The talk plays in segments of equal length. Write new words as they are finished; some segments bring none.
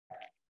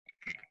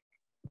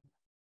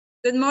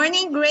Good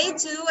morning, grade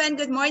 2, and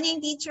good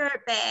morning, teacher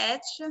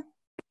Patch.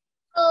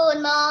 Good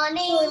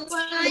morning,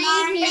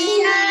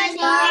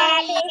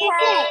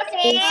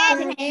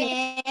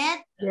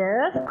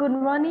 Yes, good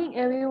morning,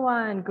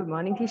 everyone. Good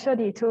morning, teacher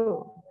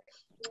D2.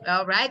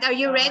 All right, are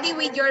you ready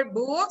with your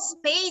books?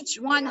 Page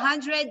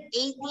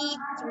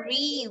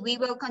 183. We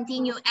will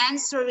continue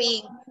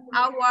answering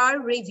our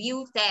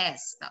review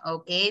test,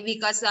 okay?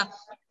 Because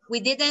we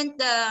didn't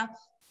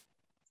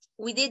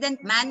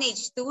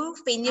manage to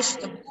finish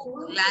the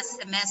book last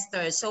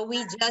semester, so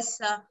we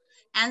just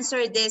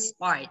answer this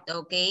part,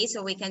 okay?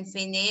 So we can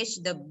finish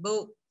the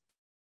book.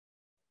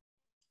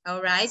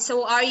 All right,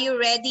 so are you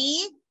ready?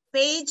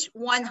 Page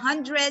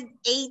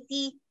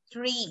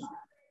 183.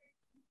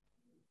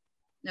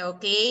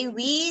 Okay,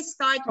 we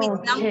start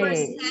with number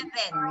 7.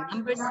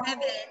 Number 7.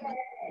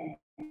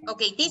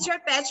 Okay, teacher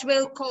Patch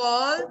will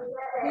call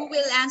who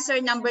will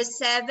answer number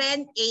 7,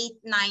 8,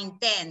 9,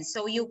 10.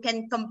 So you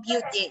can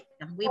compute it.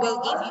 We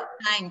will give you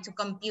time to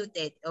compute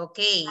it.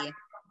 Okay.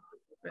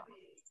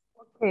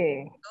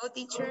 Okay. Go,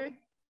 teacher.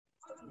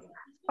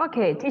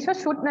 Okay, teacher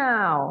shoot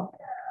now.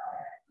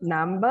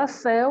 Number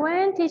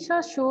 7,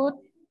 teacher shoot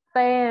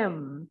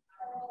Tem.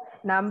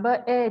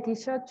 Number 8,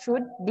 teacher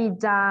shoot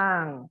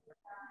Dijang.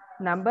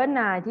 Number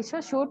 9,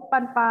 teacher shoot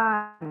Pan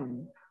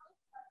Pan.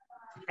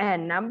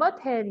 And number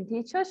 10,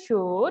 teacher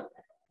shoot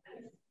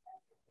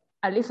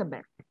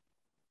Elizabeth.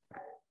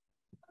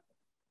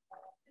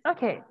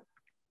 Okay,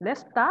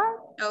 let's start.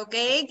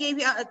 Okay, give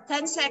you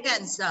 10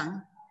 seconds.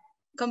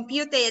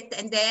 Compute it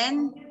and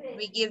then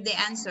we give the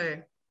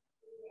answer.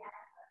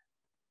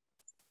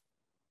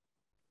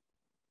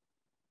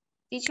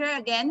 Teacher,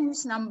 again,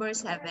 who's number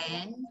 7?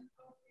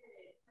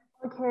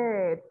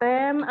 Okay,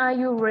 Tem, are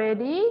you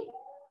ready?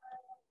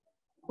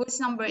 Who's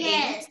number 8?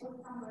 Yes.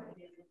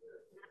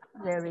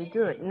 Very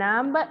good.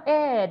 Number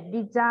 8,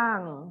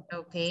 Dijang.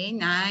 Okay,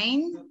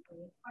 9.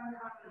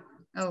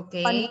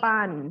 Okay. Pan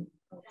Pan.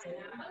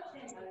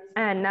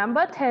 And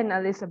number 10,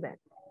 Elizabeth.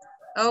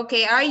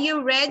 Okay, are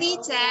you ready,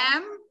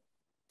 Tam?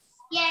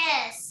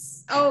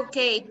 Yes.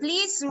 Okay,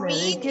 please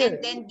read good.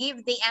 and then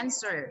give the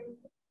answer.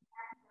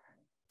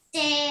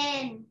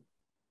 10.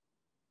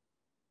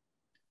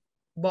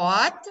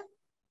 Bought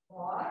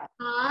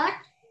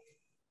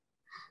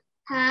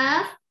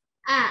Half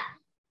a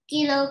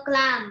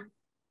kilogram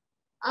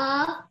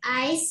of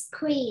ice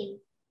cream.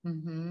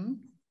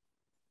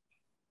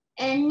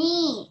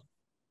 Any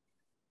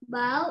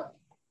about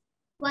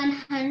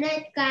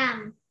 100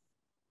 grams.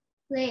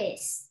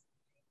 Please.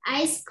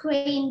 Ice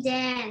cream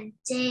then,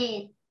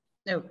 Jane.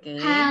 Okay.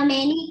 How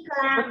many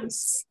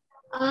grams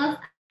of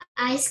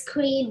ice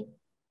cream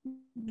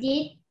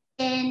did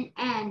Jane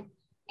and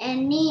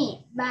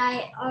Annie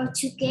buy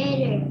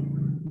altogether?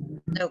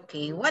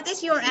 Okay, what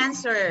is your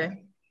answer?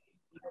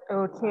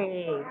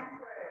 Okay.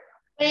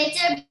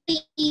 Letter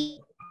B.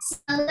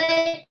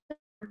 Solid.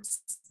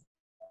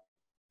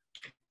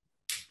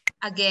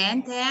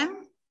 Again,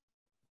 Tam?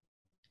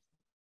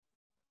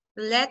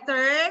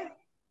 Letter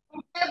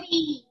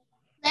B.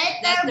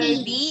 Letter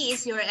B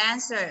is your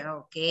answer.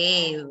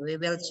 Okay, we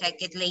will check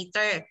it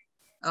later.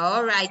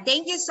 All right,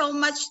 thank you so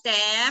much,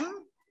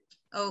 Tam.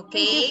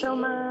 Okay. Thank you so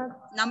much.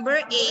 Number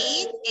 8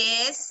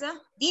 is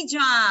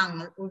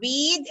Dijang.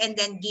 Read and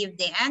then give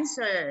the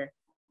answer.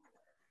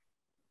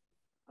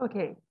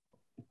 Okay.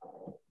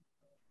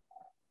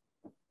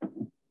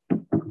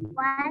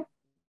 What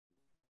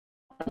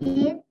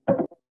is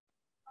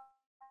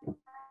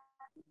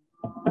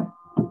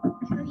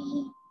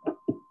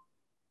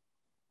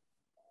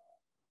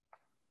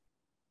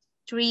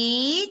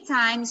 3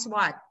 times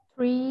what?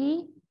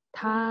 3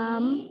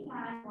 times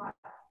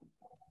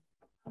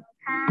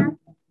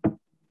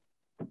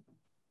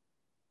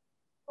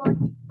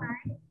 45.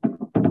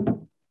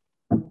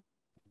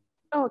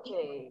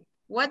 Okay.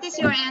 What is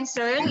your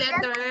answer?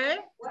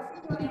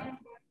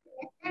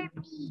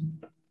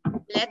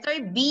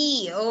 Letter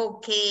B.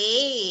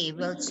 Okay,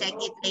 we'll check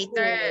it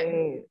later.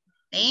 Okay.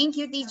 Thank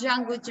you,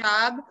 Dijang. Good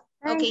job.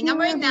 Thank Okay, you,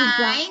 number 9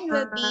 Dijang.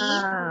 will be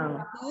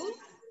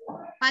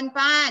Pan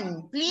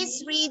Pan.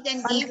 Please read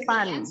and give the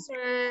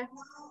answer.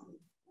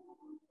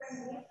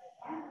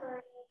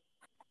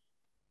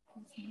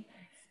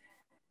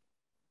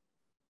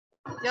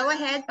 Go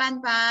ahead,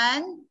 Pan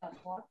Pan.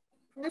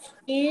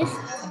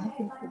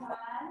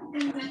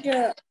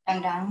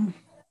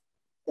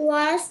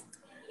 What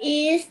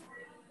is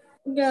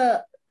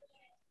the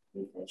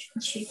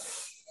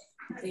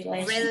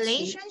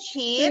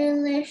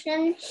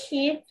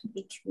relationship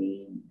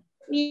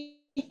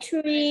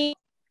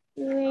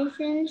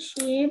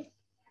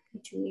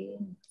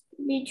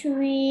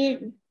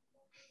between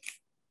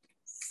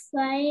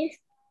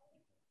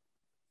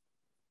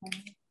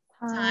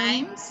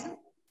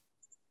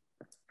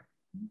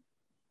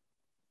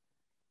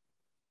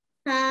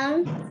 5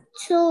 times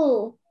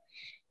 2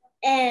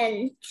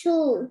 and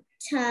 2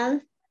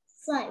 times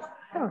 5.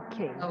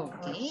 Okay.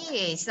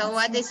 Okay, so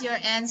what is your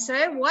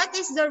answer? What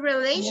is the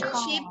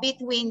relationship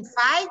between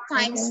 5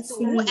 times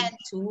 2 and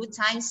 2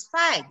 times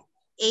 5?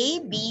 A,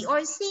 B,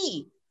 or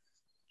C?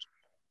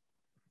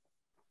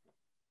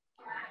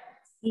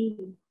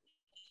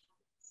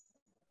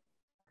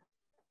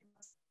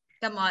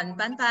 Come on,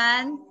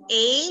 Pan.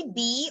 A,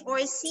 B,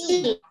 or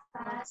C?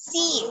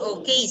 C.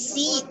 Okay,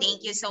 C.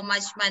 Thank you so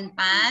much,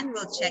 Pan.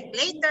 We'll check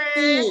later.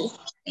 C.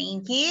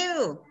 Thank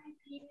you.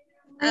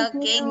 Thank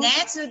Okay, you.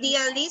 next would be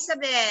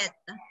Elizabeth.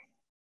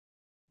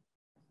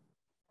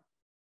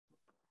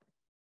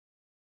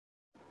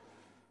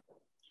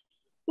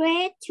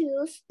 Grade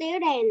 2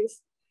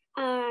 students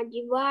are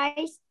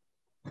divided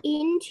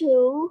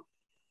into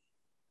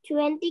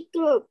 20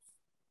 groups.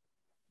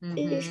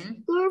 Each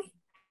group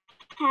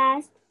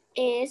has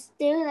a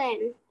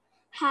student.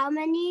 How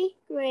many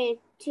grade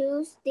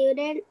 2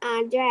 students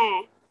are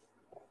there?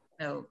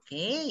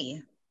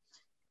 Okay.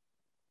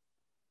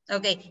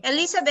 Okay,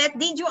 Elizabeth,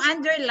 did you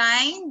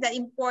underline the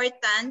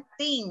important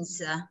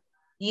things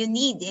you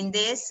need in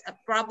this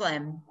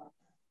problem?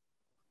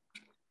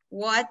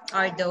 What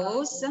are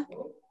those?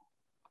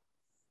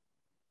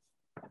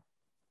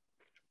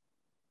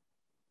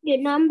 The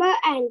number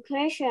and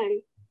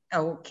question.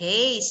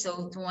 Okay,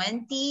 so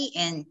 20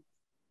 and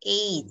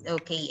 8.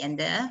 Okay, and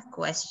the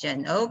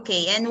question.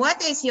 Okay, and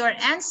what is your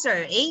answer?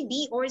 A,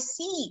 B, or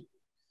C?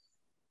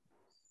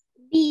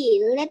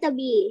 B, letter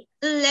B.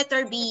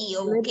 Letter B.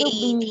 Okay, Letter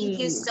B. thank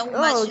you so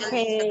much,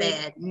 Okay.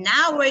 Elizabeth.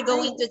 Now we're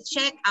going to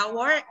check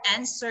our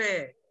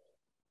answer.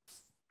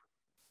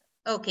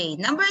 Okay,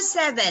 number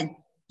 7.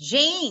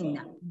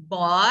 Jane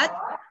bought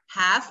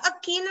half a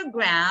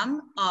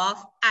kilogram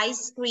of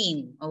ice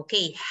cream.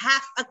 Okay,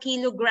 half a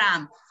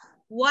kilogram.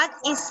 What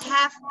is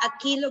half a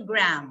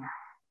kilogram?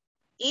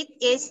 It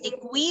is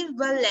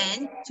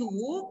equivalent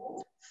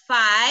to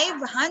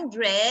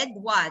 500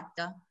 what?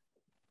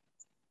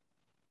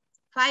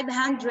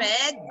 500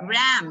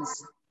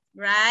 grams,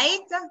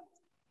 right?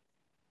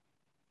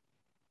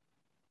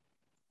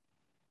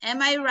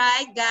 Am I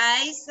right,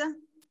 guys?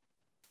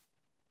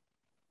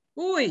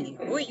 Uy,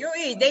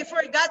 they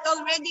forgot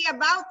already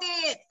about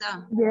it.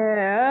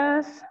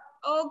 Yes.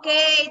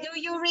 Okay, do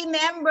you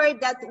remember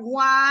that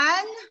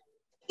 1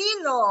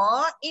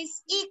 kilo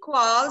is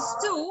equals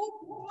to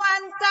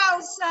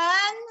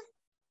 1,000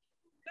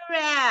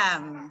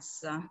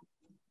 grams?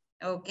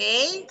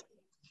 Okay,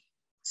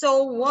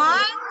 so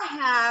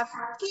 1/2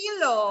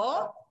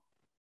 kilo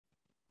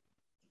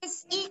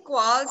is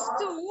equals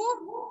to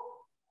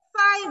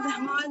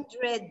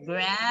 500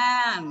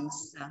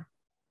 grams.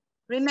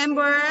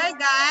 Remember,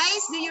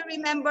 guys? Do you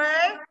remember?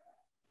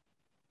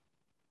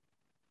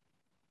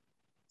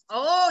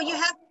 Oh, you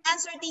have to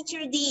answer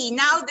Teacher D.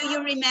 Now, do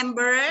you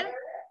remember?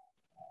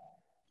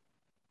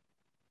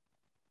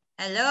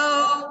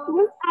 Hello?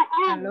 Yes,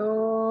 I am.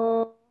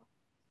 Hello.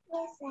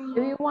 Yes, I am.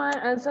 Everyone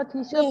answer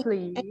teacher,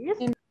 please.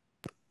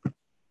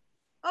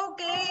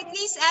 Okay,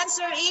 please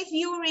answer if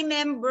you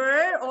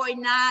remember or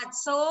not.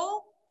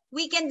 So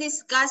we can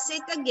discuss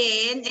it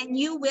again and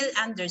you will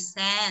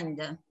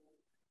understand.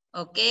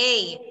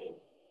 Okay.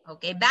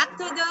 Okay, back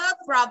to the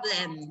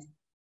problem.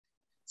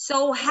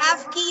 So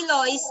 1/2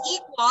 kilo is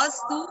equals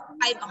to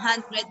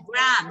 500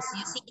 grams.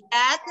 You see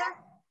that?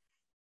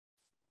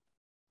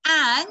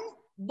 And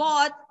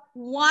bought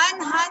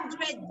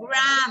 100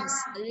 grams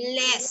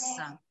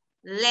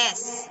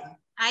less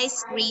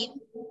ice cream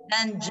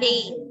than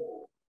Jane.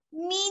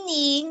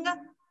 Meaning,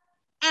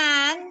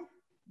 Anne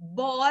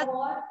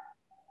bought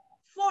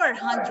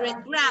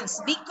 400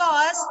 grams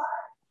because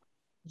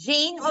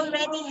Jane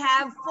already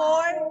have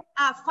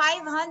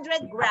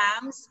 500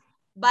 grams,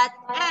 but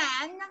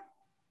Anne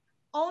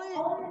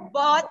only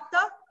bought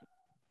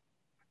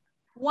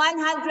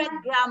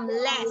 100 gram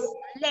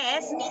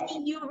less,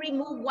 meaning you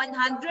remove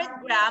 100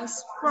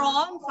 grams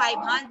from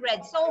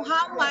 500. So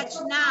how much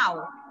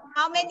now?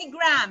 How many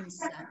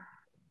grams?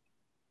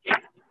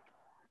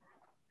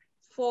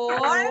 4?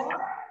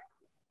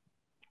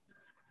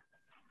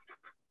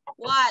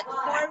 What?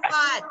 For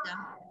what?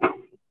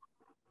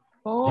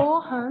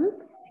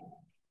 400?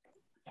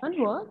 And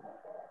what?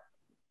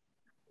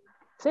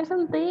 Say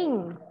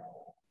something.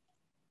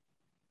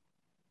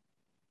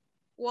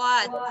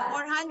 What?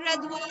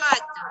 400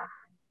 what?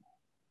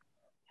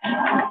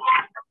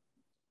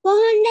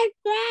 400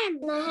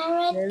 grams.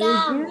 900 Very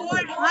grams.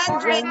 good.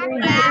 400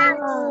 Very grams.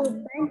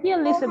 good. Thank you,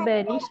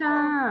 Elizabeth.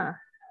 Isha.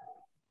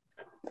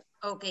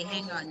 Okay,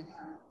 hang on.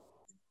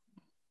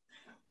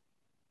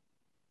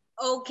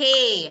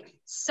 Okay,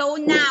 so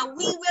now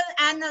we will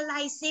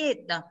analyze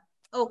it.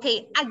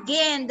 Okay,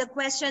 again, the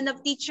question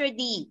of Teacher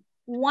D.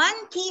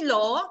 1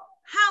 kilo,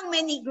 how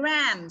many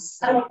grams?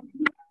 1,000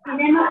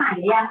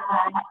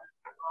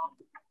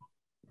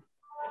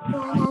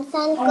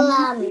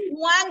 grams.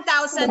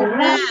 1,000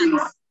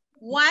 grams.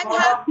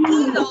 1/2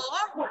 kilo,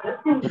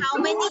 how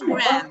many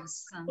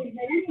grams?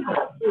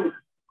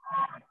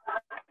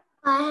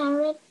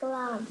 500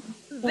 grams.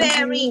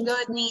 Very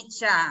good,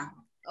 Nietzsche.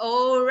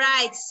 All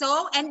right.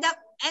 So, and the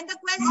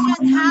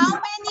question, how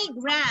many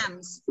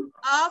grams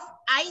of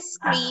ice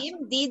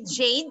cream did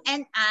Jane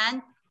and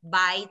Anne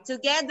buy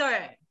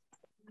together?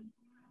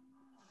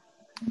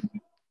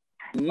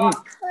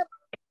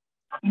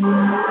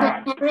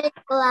 100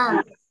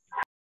 grams.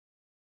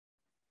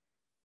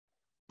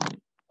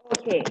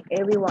 Okay,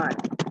 everyone,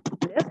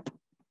 let's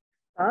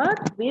start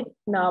with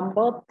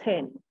number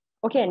 10.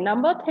 Okay,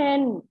 number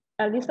 10,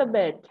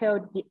 Elizabeth,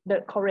 tell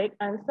the correct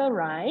answer,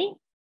 right?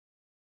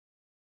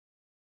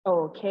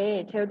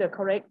 Okay, tell the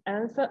correct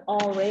answer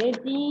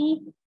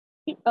already.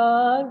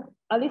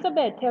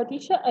 Elizabeth, tell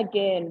teacher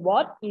again,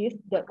 what is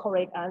the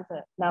correct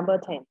answer? Number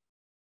 10.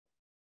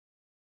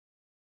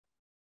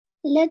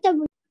 Letter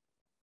B.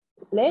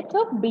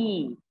 Letter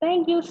B.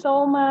 Thank you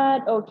so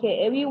much.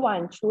 Okay,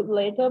 everyone choose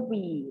letter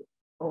B.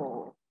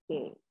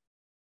 Okay.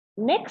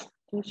 Next,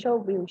 teacher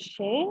will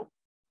share.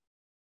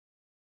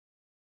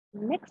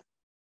 Next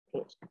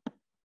page.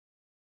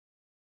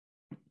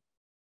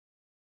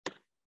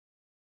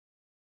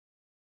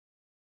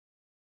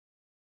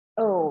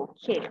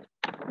 Okay.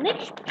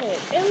 Next page.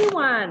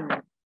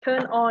 Everyone,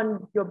 turn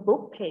on your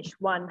book page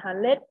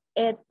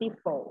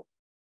 184.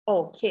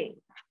 Okay.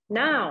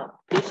 Now,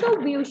 teacher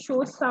will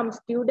choose some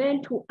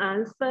students to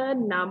answer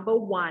number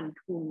 1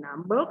 to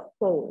number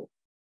 4.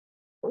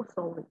 Oh,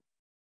 sorry.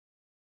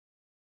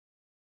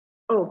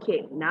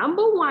 Okay,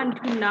 number 1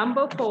 to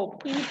number 4,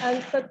 please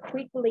answer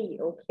quickly,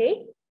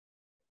 okay?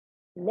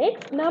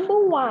 Next,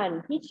 number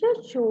 1, teacher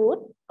should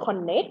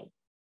connect.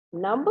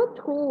 Number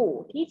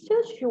 2,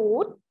 teacher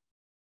should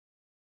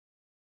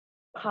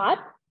cut.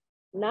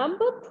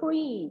 Number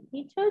 3,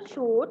 teacher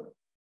should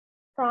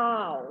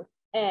proud.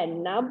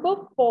 And number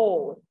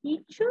 4,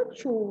 teacher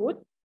should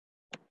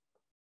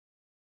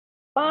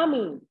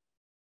farming.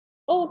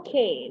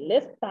 Okay,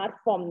 let's start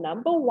from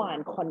number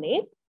 1,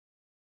 connect.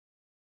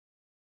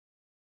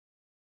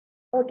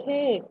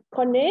 Okay,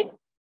 connect.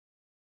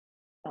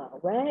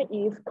 Where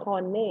is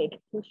connect?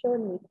 Teacher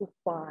need to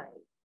find.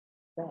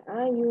 Where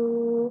are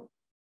you?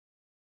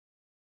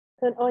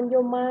 Turn on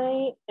your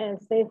mic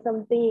and say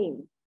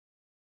something.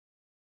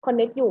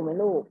 Connect อยู่ไหม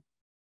ลูก?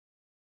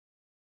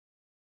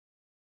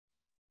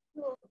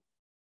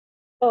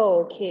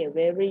 Okay,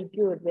 very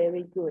good,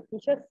 very good.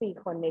 Teacher see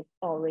connect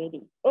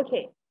already.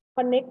 Okay,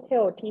 connect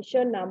tell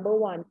teacher number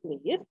 1,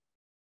 please.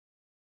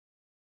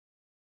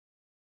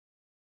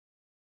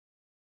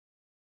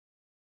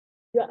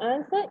 Your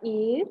answer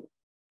is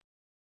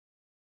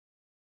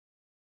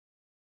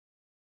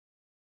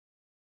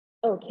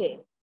okay.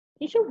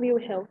 Teacher will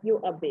help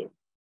you a bit.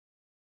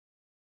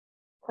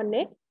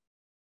 Connect.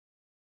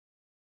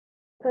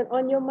 Turn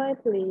on your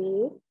mic,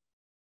 please.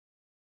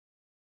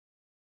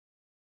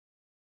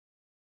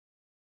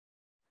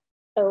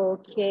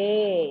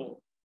 Okay.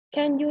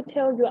 Can you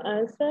tell your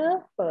answer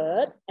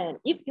first? And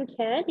if you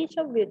can,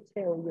 teacher will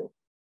tell you.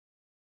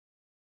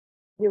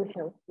 Will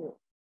help you.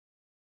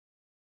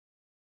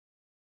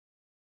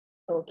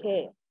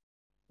 Okay.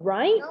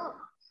 Right? No.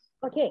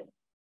 Okay.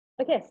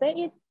 Okay, say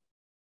it.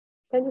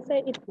 Can you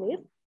say it, please?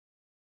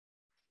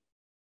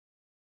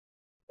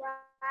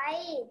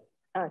 Right.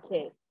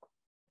 Okay.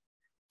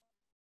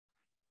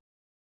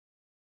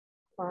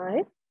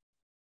 5.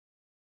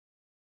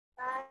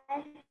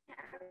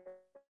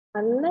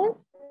 100.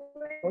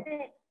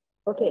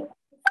 Okay.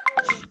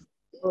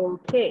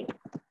 Okay.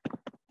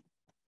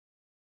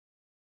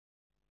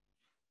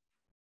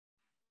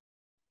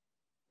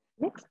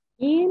 Next,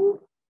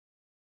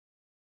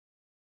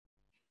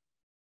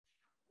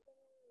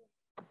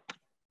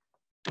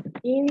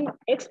 in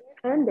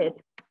expanded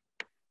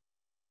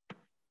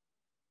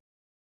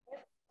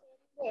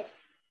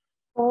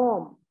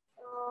form.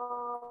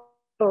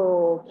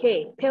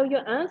 Okay, tell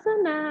your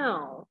answer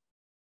now.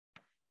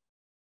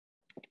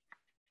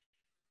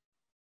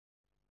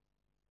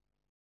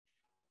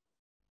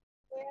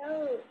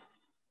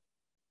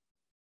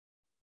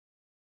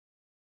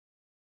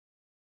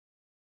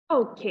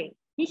 Okay,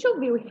 teacher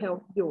will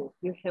help you.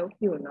 Will help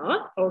you เนาะ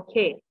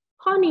Okay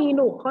ข้อนี้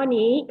ลูกข้อ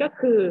นี้ก็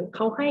คือเข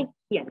าให้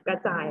เขียนกระ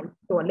จาย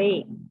ตัวเล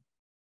ข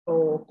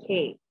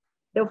Okay,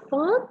 the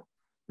first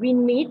we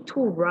need to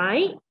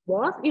write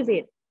what is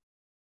it?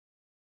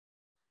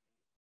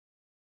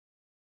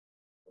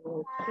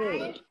 Okay,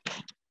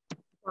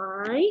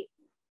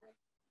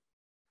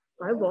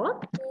 5 what?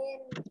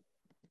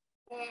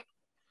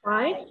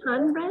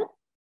 500.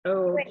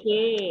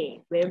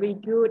 Okay, very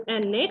good.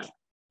 And next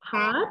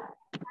part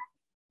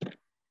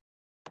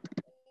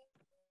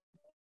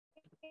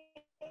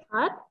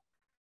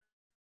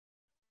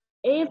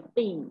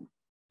 80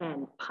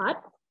 and part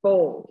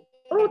 4.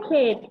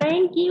 Okay,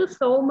 thank you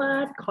so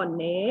much,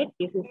 Connect.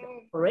 This is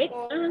the correct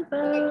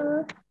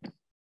answer.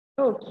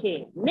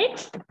 Okay,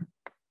 next,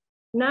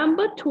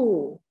 number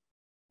 2.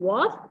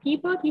 What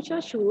people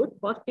teacher should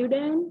for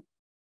students?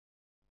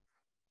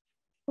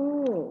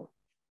 Oh.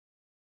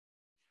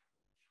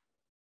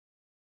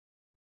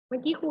 เมื่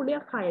อกี้ครูเรีย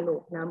กใครลู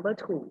ก number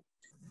 2.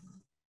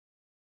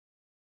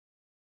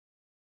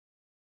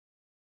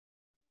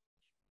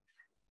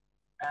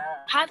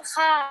 Pat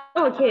ค่ะ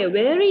Okay,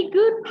 very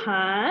good,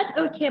 Pat.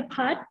 Okay,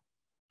 Pat,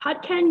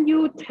 can you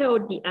tell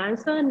the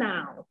answer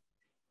now?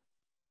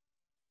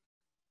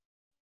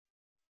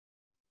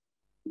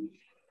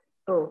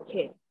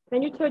 Okay, can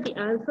you tell the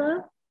answer?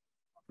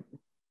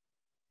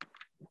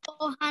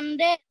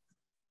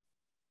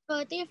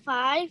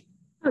 435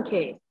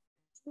 Okay.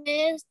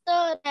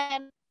 lesser than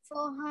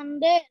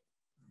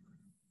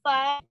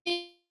 405.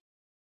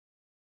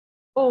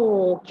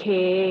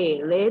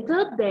 Okay,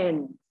 later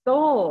then.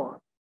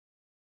 So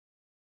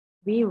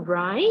we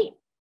write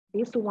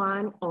this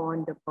one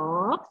on the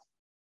box.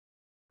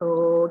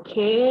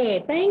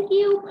 Okay, thank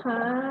you,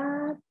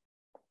 Pat.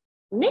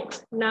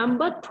 Next,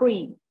 number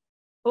 3.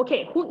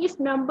 Okay, who is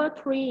number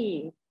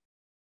 3?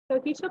 So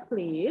teacher,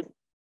 please.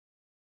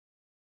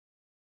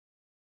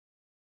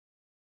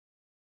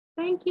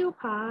 Thank you,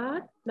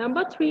 Pat.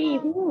 Number 3,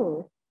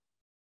 who?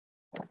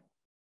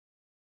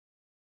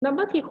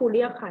 Number 3 ครูเ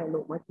รียกใครลู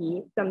กเมื่อกี้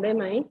จำได้ไ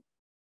หม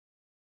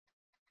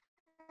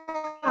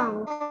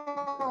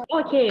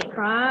Okay,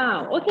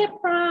 proud. Okay,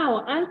 proud.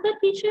 Answer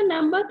teacher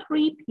number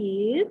 3,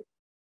 please.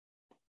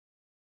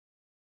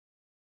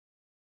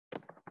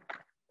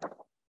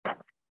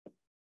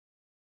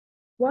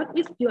 What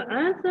is your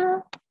answer?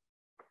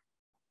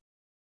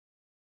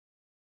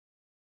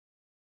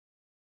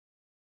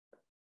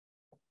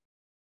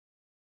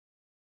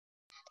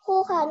 ครู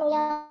ค่ะหนู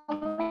ยัง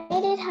ไม่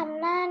ได้ทำ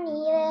หน้า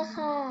นี้เลย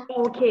ค่ะ โ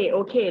อ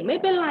เค ไม่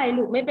เป็นไร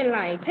ลูกไม่เป็นไ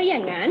ร ถ้าอย่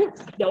างนั้น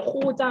เดี๋ยวค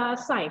รูจะ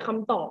ใส่ค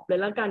ำตอบเลย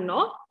แล้วกันเน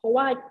าะ เพราะ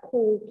ว่าค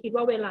รูคิด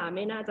ว่าเวลาไ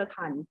ม่น่าจะ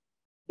ทัน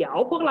เดี๋ยว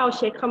พวกเราเ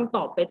ช็คคำต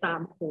อบไปตาม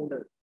ครูเล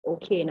ย โอ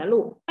เคนะลู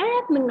ก แป๊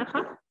บหนึ่งนะค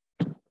ะ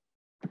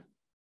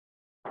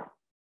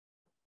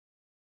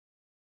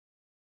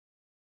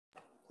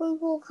คุณ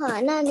ครูค่ะ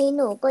หน้านี้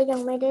หนูก็ยัง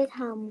ไม่ได้ท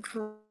ำ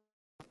ค่ะ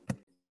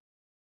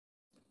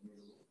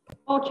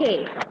โอเค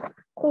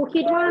ครู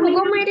คิดว่า หนู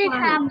ก็ น่า ไม่ได้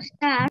ทัน ท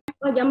ำค่ะ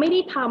ยังไม่ได้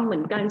ทำเหมื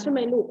อนกันใช่ไหม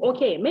ลูก โอเ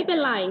ค ไม่เป็น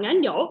ไร งั้น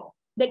เดี๋ยว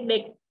เด็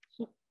ก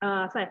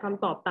ๆใส่ค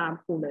ำตอบตาม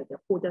ครูเลย เดี๋ย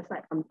วครูจะใส่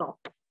คำตอบ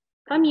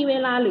ถ้ามีเว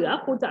ลาเหลือ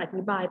ครูจะอ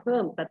ธิบายเพิ่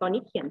ม แต่ตอน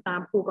นี้เขียนตาม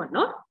ครูก่อนเน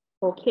าะ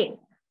โอเค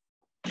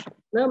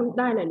เริ่มไ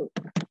ด้เลยลูก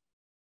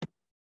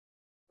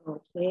โอ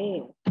เค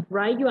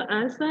write your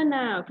answer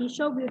now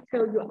teacher will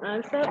tell your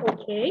answer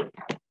okay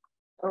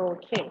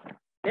okay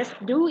let's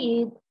do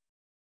it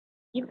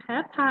if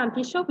have time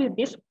teacher will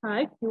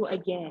describe you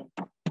again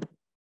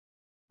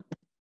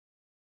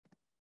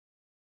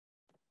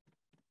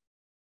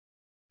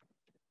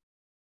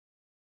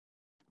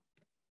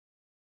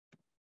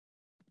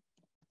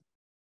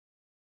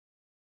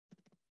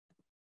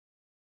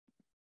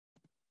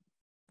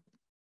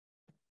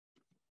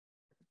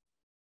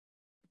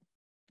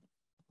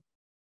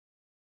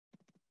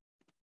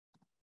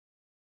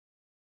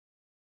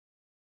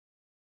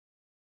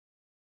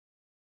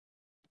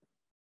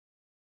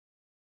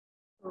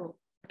oh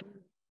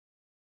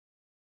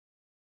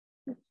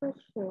teacher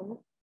show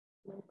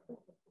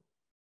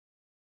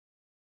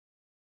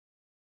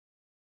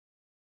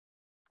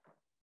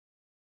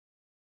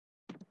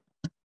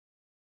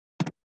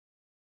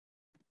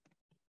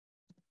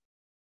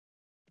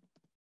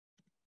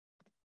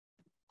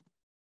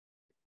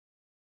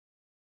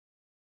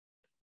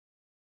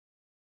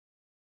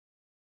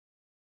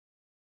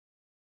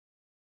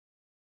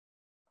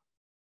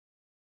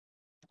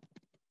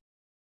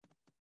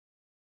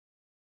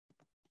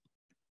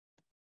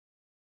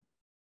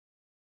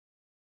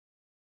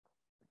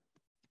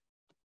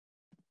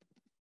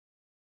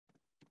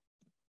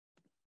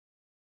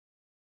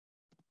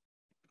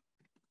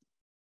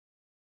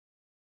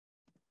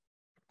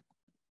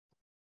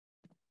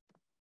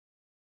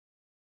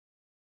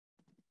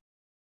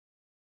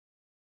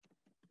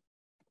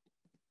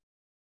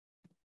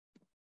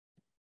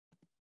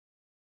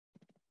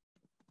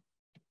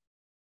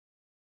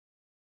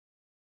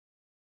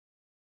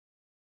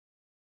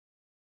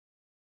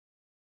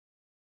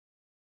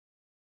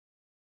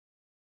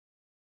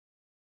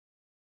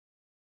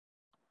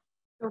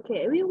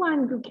okay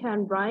everyone you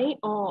can write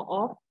all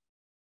of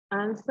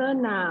answer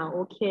now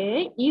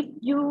okay if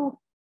you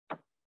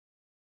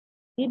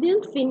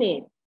didn't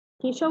finish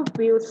teacher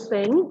will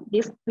send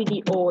this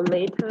video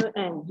later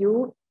and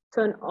you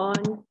turn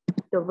on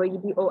the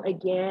video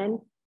again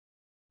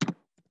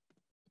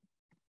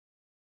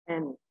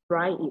and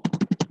write it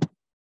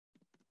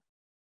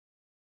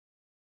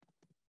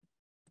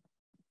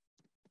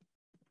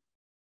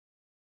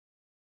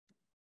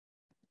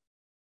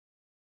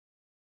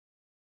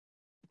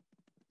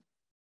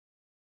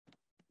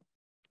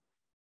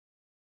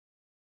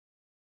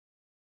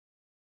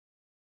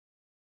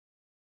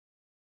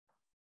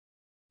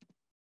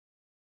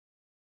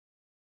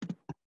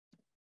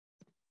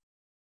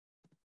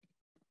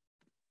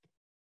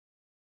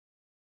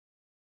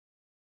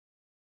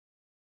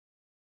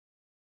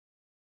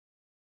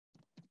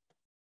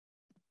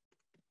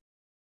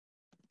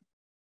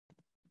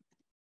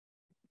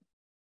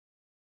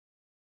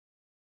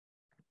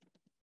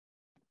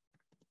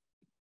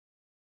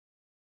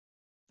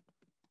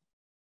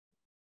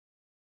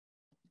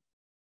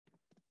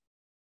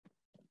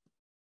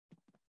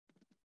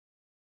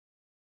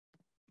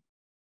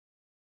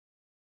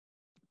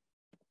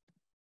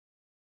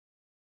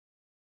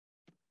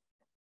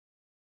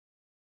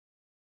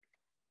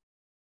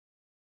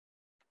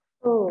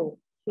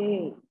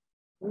okay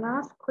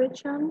last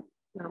question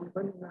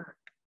number 9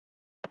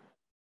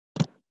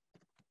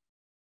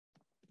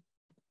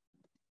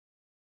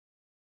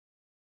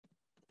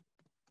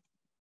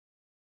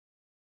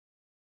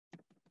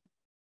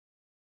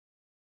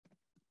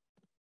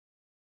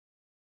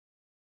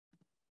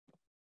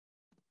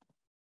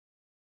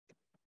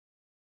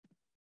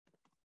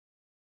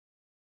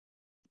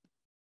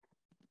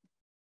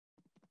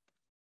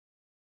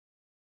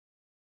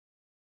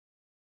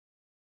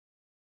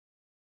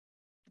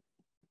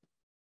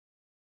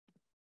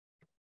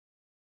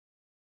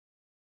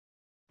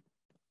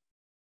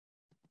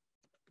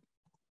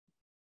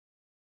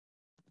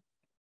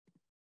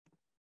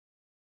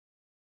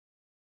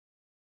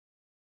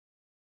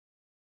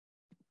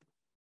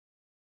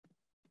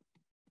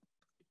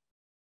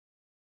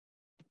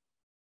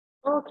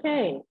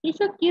 Okay,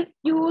 teacher give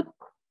you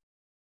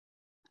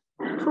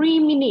 3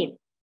 minutes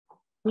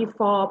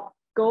before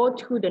go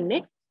to the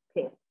next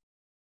page.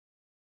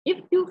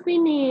 If you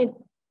finish,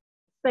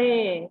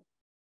 say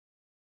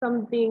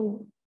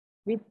something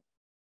with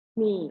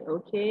me,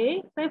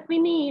 okay? Say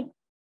finish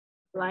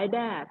like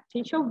that.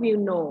 Teacher will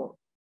know.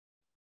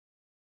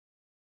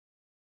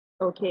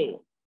 Okay,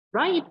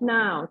 write it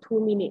now,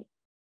 2 minutes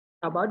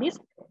about this.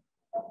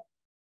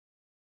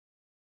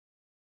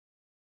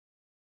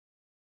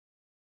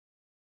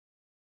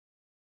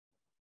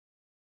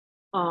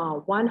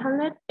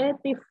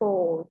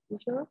 184,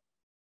 teacher.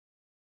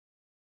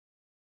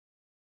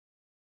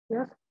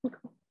 Yes.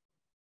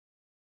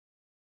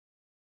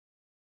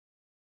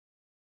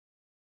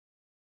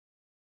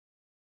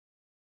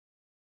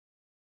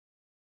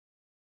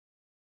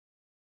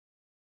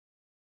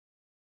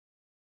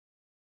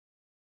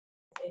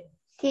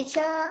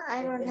 Teacher,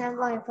 I don't have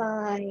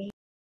Wi-Fi.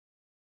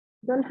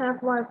 Don't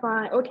have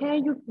Wi-Fi.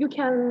 Okay, you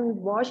can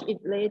watch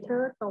it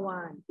later,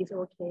 Tawan. It's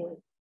okay.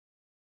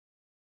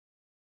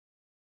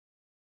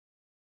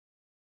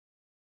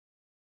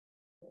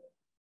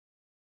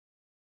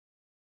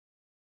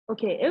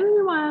 Okay,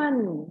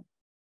 everyone.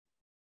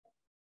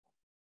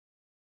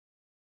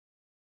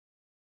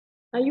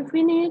 Are you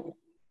finished?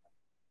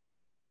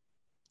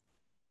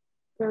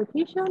 Tell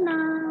teacher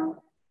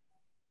now.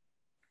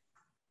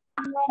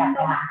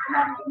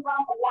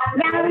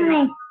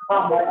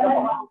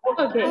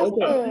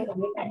 Okay.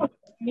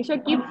 Teacher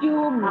give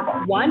you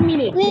 1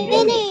 minute.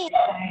 Finish.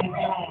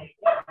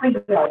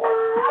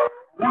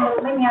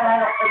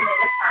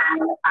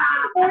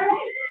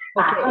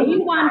 Okay,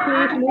 everyone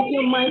please move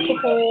your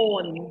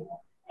microphone.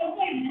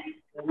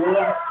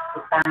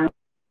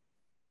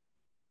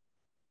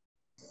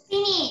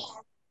 Finish.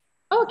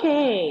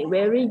 Okay,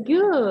 very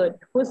good.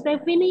 Who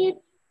said finish?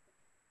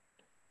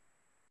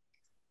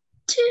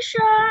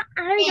 Teacher,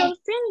 I don't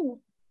finish.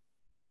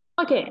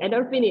 Okay, I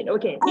don't finish.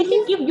 Okay,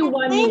 teacher give you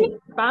 1 minute.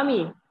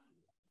 Bami.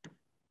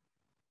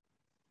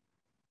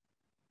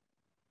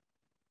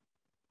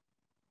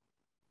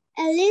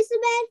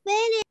 Elizabeth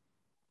finished.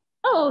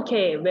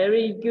 Okay,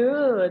 very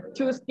good.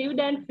 2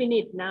 students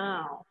finish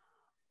now.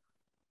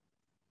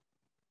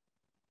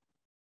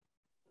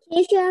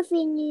 Teacher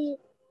finished.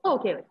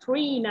 Okay,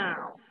 3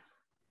 now.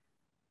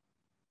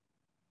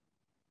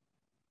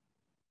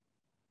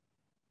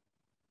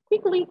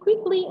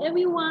 Quickly,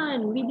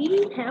 everyone. We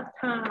didn't have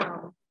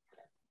time.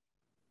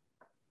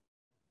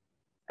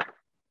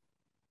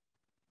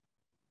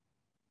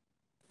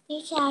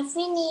 Teacher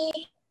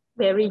finished.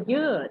 Very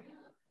good.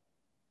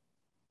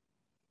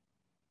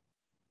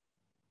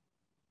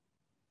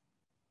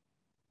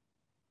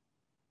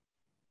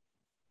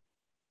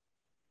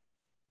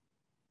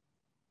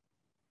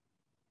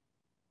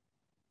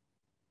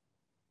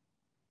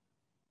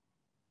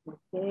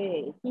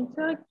 Okay,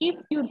 teacher give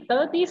you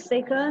 30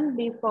 seconds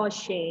before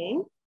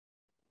change.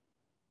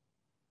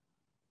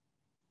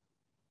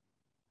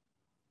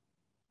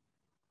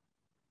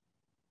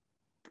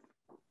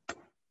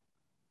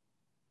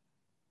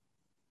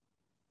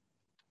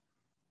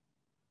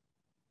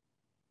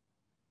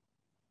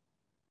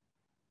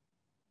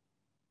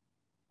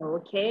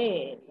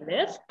 Okay,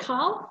 let's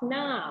count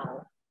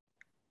now.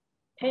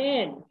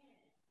 10,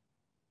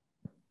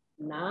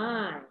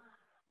 9,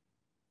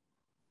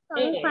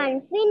 8,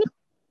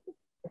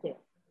 okay,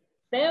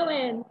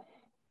 7,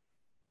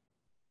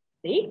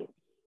 6,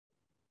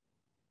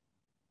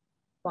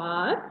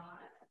 5,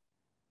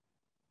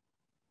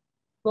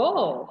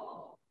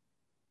 4.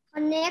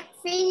 Connect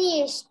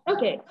finish.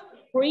 Okay,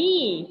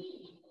 3,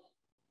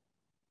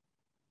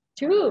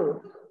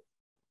 2,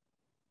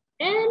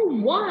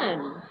 and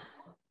 1.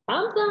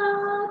 Thumbs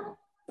up.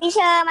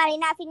 Teacher,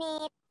 Marina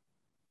finished.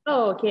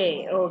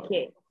 Okay.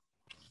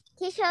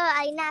 Teacher,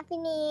 Arina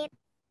finished.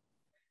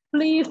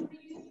 Please,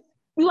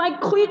 like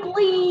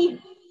quickly.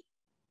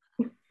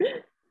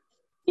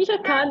 Teacher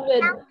can't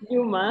wait.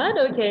 You mad,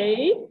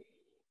 okay?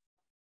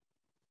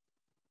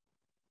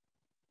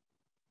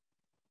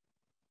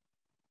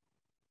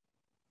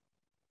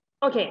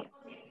 Okay.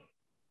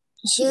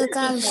 Teacher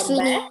can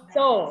finish.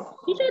 So,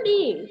 teacher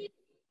D.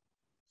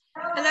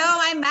 Hello,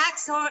 I'm back.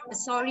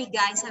 Sorry,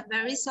 guys. I'm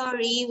very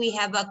sorry. We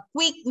have a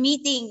quick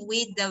meeting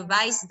with the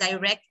vice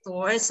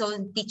director. So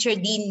teacher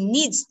Dean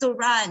needs to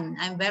run.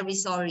 I'm very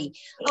sorry.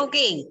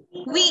 Okay,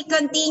 we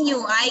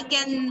continue. I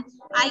can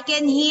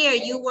hear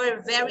you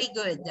were very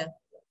good.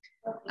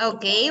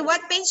 Okay,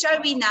 what page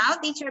are we now,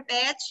 Teacher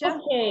Petch?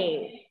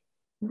 Okay.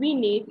 We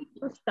need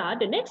to start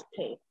the next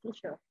page,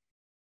 teacher.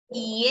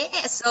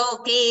 Yes,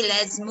 okay.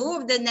 Let's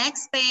move the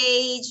next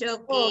page.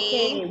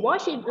 Okay.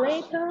 Watch it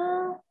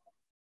later.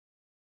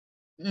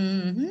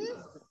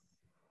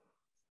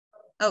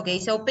 Okay,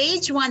 so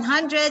page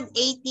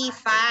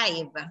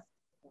 185.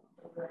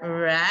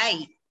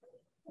 Right.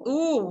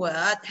 Ooh,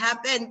 what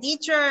happened,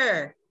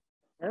 teacher?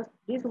 Yes,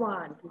 this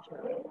one,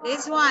 teacher.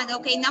 This one,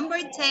 okay, number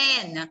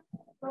 10.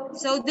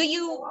 So do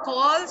you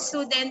call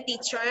student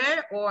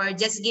teacher or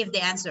just give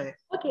the answer?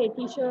 Okay,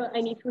 teacher,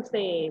 I need to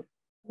say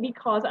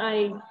because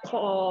I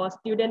called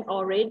student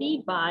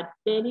already, but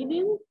they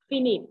didn't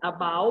finish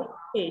about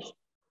page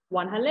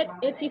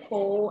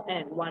 184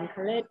 and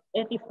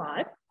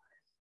 185.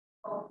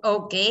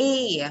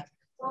 Okay.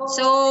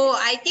 So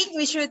I think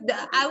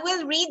I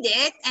will read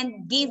it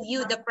and give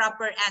you the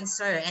proper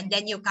answer and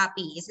then you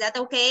copy. Is that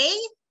okay?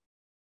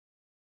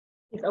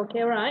 It's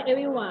okay, right,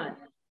 everyone?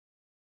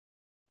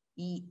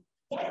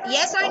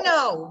 Yes or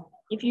no?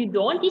 If you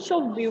don't, teacher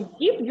will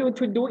give you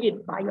to do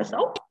it by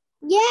yourself.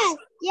 Yes,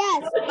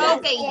 yes.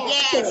 Okay,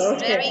 yes,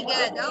 Okay. very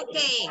good.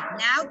 Okay,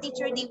 now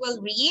teacher D will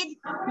read.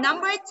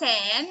 Number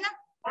 10,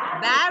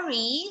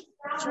 Barry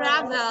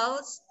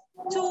travels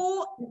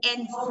to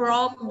and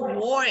from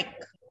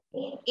work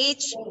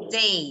each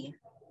day.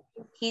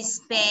 He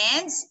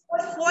spends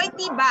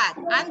 40 baht,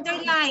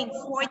 underline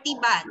 40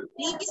 baht.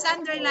 Please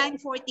underline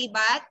 40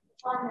 baht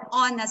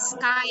on a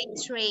sky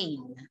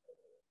train.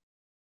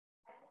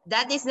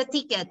 That is the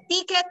ticket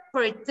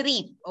per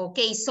trip.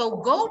 Okay, so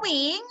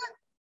going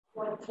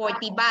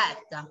 40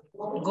 baht.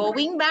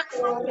 Going back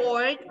from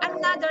work,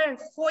 another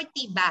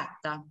 40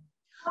 baht.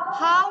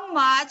 How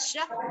much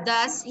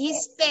does he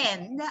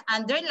spend?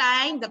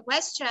 Underline the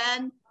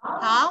question.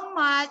 How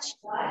much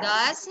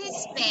does he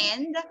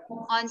spend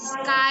on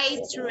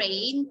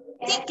SkyTrain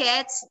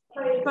tickets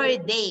per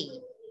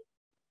day?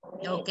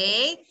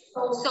 Okay,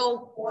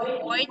 so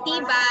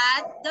 40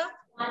 baht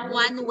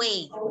one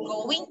way.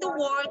 Going to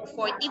work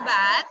 40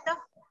 baht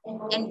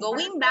and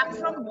going back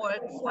from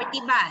work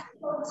 40 baht.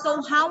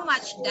 So how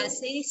much does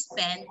he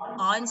spend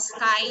on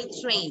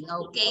SkyTrain?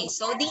 Okay,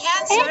 so the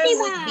answer 80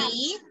 would baht.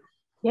 be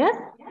Yes?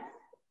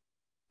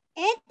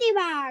 80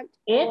 baht.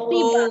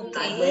 80 baht. Very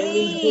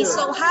okay. good.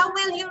 So how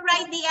will you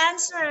write the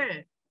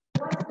answer?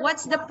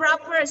 What's the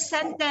proper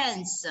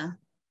sentence?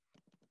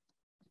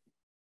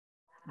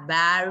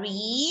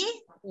 Barry,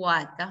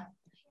 what?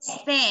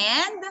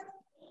 Spend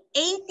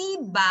 80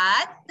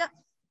 baht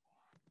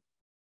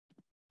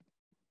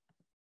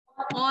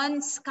on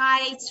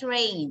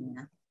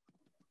SkyTrain.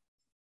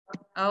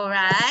 All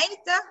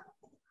right.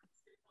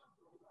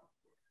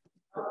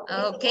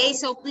 Okay,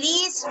 so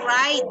please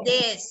write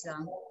this.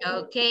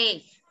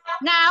 Okay.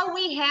 Now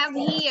we have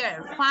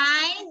here,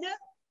 find.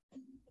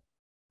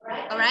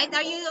 All right,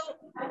 are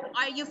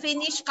you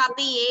finished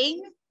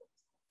copying?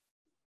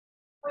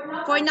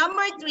 For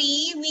number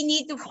 3, we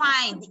need to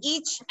find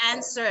each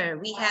answer.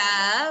 We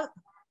have,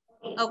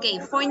 okay,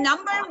 for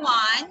number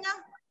 1,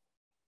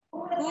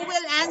 who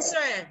will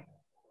answer?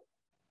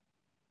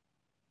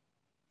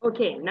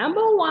 Okay,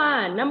 number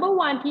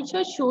one,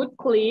 teacher should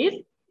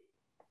please.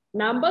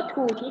 Number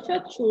 2,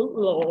 teacher should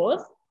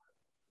Rose.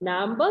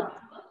 Number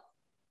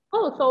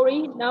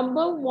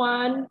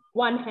 1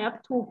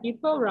 have 2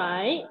 people,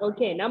 right?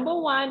 Okay, number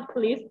 1,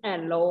 Chris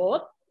and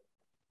Rose.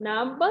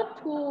 Number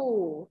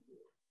 2,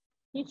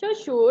 teacher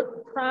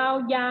should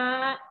Proud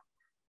Ya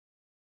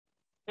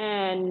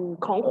and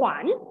Khong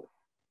Kwan.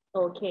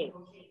 Okay,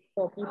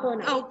 4 people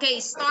now. Okay,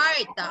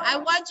 start. I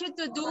want you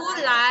to do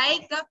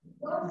like,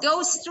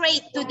 go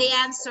straight to the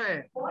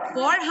answer.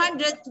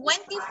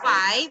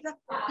 425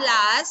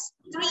 plus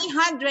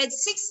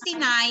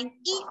 369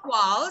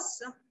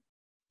 equals,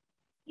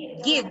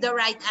 give the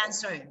right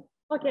answer.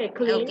 Okay,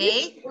 clear.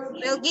 Okay,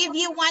 we'll give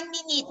you 1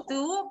 minute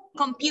to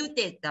compute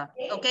it.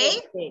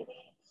 Okay? Okay.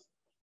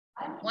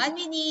 1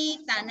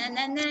 minute. Tan, tan,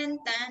 tan,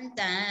 tan,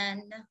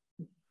 tan.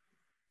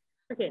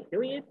 Okay,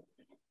 do it.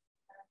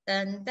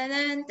 Dun, dun,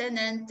 dun, dun,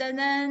 dun, dun,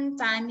 dun.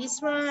 Time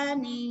is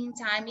running,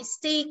 time is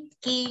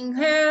ticking.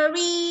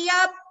 Hurry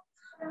up,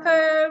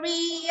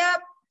 hurry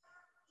up.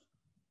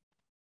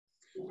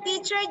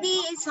 Teacher D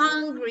is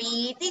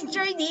hungry,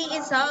 Teacher D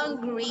is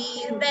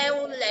hungry.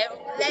 Leo, leo,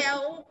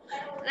 leo,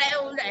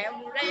 leo,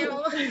 leo,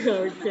 leo.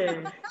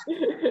 Okay.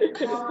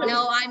 No,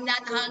 I'm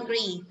not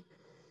hungry.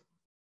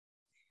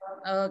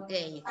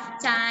 Okay,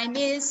 time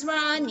is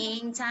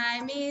running,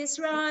 tick,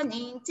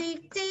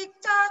 tick,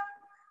 tock,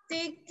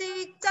 tick,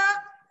 tick,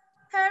 tock.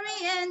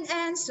 Hurry and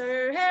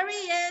answer,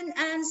 hurry and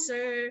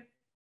answer.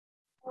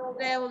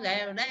 Leo,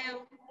 leo,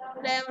 leo,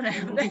 leo,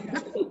 leo,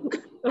 leo.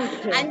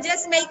 Okay. I'm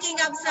just making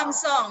up some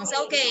songs.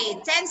 Okay,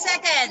 10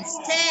 seconds.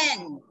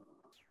 10,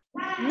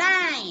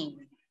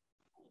 9,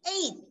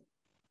 8,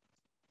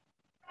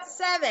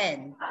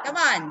 7, come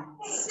on,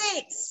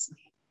 6,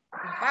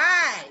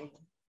 5,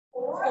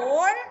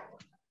 4,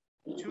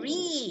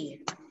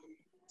 3,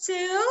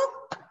 2,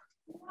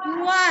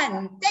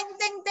 1. Ding,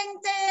 ding, ding,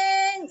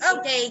 ding.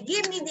 Okay,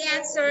 give me the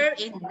answer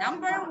in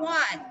number 1.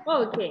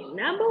 Okay,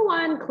 number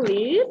 1,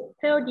 please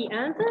tell the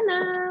answer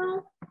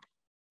now.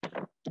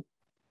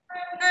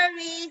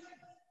 Hurry.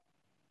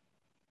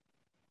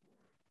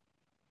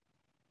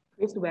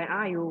 Chris, where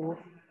are you?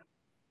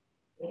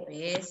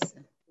 Chris.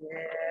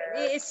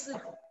 Chris.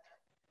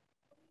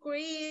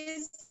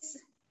 Chris.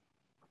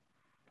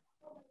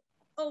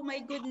 Oh my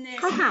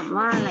goodness.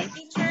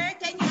 Teacher,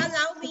 can you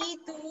allow me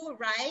to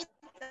write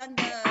on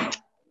the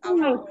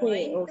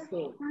PowerPoint?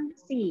 Okay.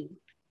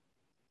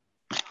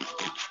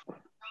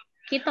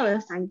 คิดต่อภ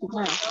าษาอังกฤษเล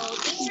ย So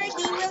Teacher D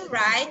will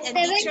write and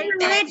Teacher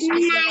Pech is the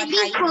one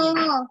typing.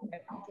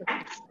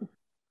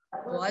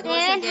 What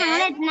was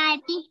again?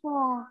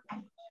 794.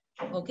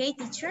 Okay,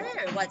 teacher,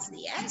 what's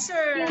the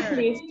answer? Again,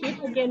 please.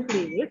 Keep again,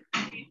 please.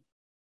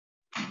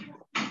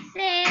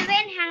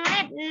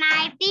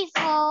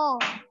 794.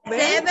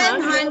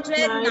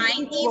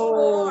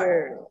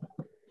 794.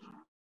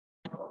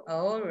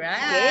 All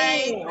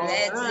right. Okay, all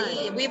Let's right.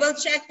 see. We will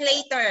check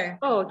later.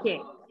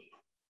 Okay.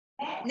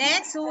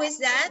 Next, who is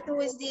that? Who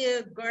is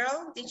the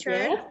girl, teacher?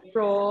 Yes,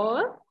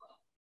 Rose.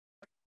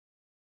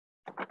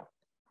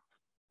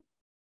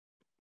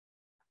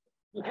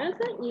 The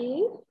answer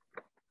is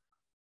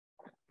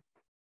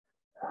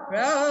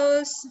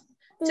Rose.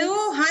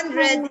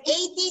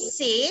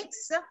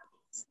 286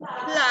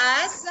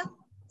 plus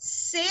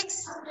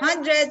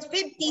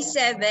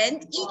 657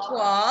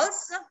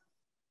 equals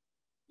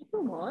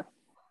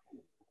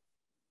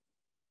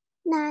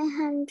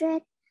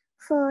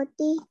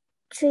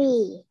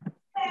 943.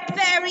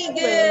 very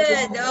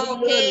good.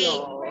 Okay.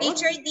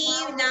 Teacher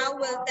D now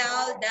will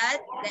tell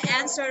that the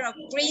answer of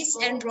Chris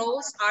and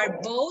Rose are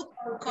both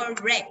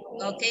correct.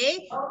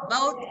 Okay.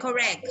 Both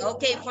correct.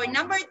 Okay. For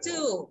number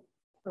 2.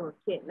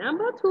 Okay,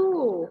 number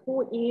 2.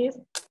 Who is?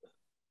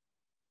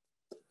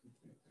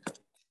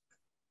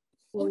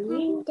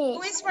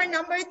 Who is for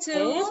number 2?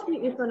 Yes, he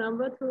is for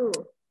number 2.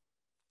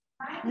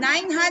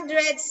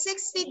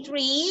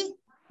 963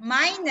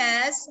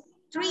 minus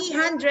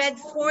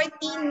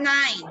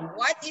 349.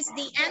 What is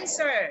the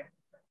answer?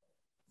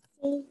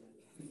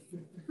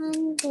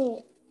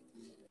 600.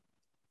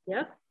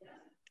 Yes.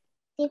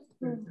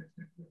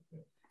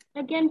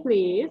 Again,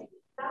 please.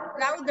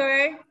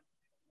 Louder.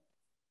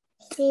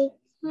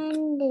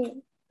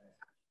 600.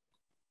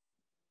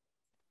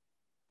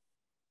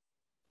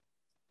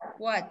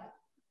 What?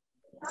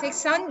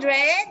 600?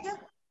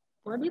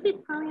 What is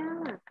it,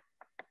 Pravya?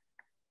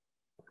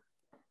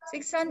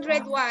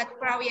 600 what,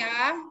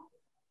 Pravya?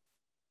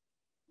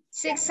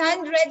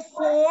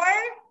 604?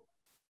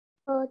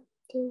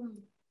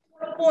 41.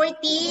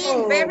 14.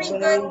 Oh, Very very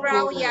good, good.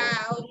 Pravya.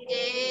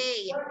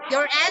 Okay.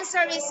 Your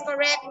answer is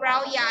correct,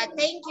 Pravya.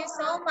 Thank you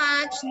so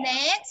much.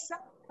 Next.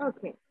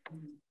 Okay.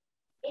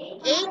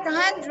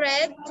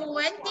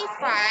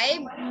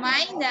 825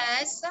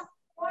 minus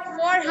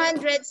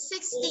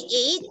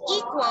 468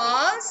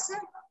 equals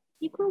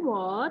Equal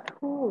what?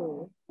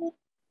 Who?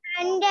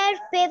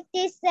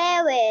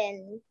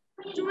 157.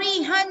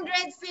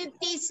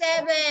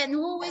 357.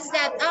 Who is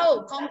that?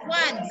 Oh,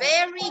 Kongkwan.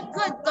 Very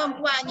good,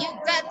 Kongkwan. You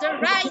got the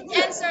right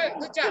answer.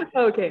 Good job.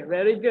 Okay,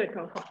 very good,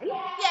 Kongkwan.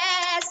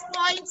 Yes,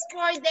 points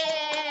for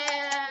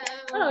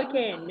them.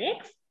 Okay,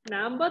 next,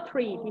 number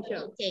 3, teacher.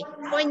 Okay,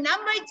 for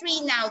number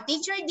 3 now,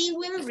 teacher D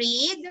will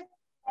read.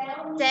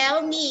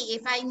 Tell me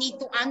if I need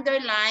to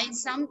underline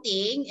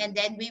something and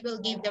then we will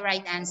give the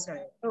right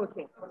answer.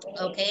 Okay.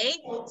 Okay,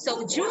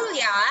 so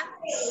Julia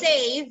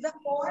saved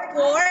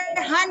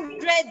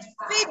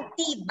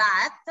 450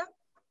 baht.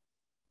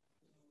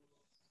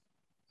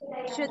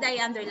 Should I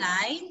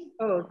underline?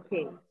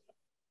 Okay.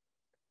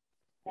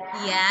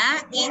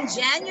 Yeah, in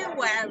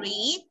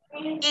January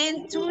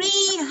and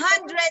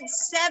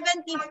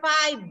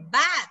 375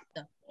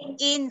 baht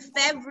in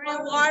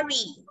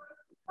February.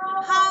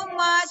 How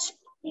much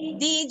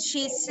did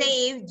she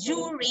save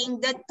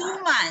during the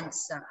 2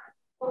 months?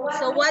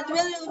 So what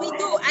will we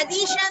do?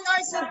 Addition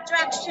or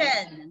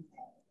subtraction?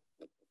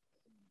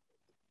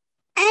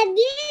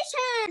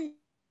 Addition.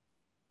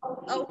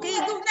 Okay,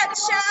 do not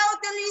shout,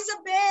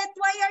 Elizabeth.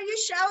 Why are you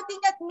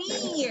shouting at me?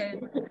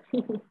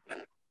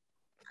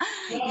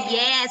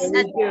 Yes,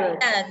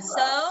 addition.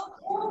 So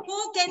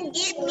who can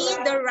give me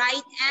the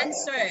right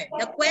answer?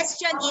 The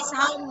question is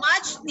how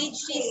much did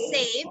she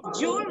save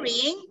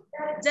during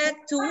the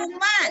 2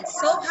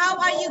 months? So how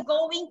are you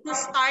going to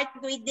start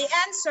with the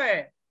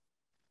answer?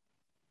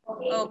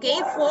 Okay,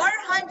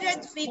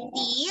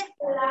 450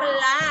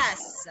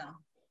 plus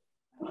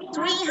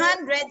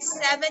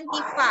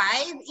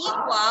 375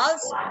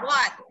 equals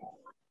what?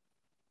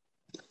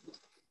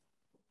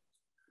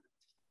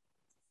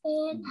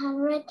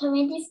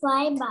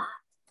 825 baht.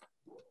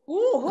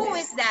 Who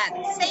is that?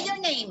 Say your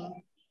name.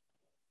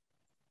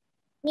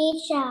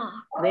 Nisha.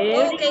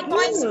 Okay,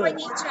 points for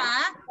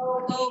Nisha.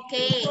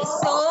 Okay,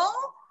 so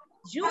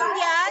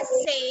Julia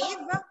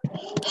saved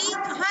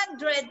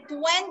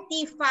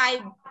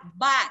 825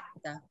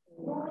 baht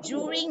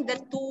during the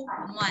 2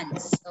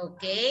 months.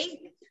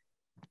 Okay.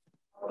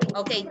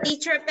 Okay,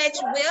 Teacher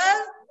Petch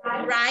will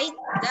write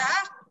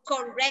the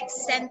correct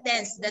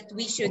sentence that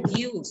we should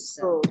use.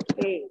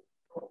 Okay.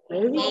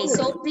 Okay,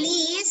 so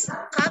please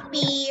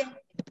copy.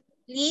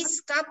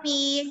 Please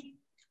copy.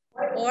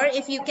 Or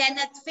if you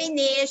cannot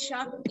finish,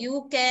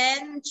 you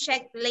can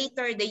check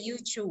later the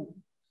YouTube.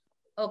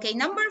 Okay,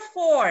 number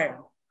 4.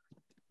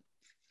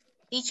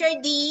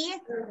 Teacher D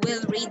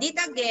will read it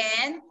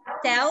again.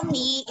 Tell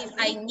me if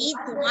I need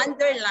to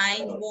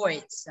underline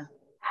words.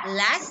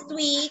 Last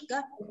week,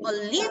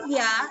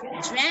 Olivia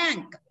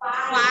drank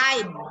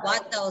 5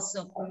 bottles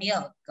of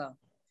milk.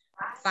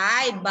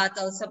 5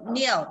 bottles of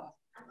milk.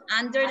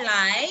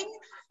 Underline,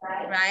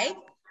 right?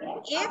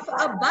 If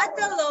a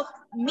bottle of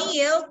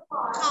milk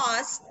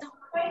costs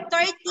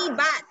 30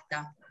 baht,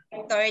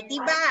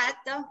 30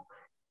 baht.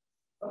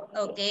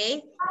 Okay.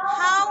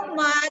 How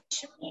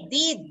much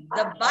did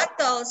the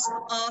bottles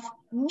of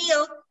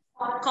milk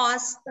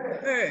cost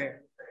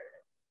her?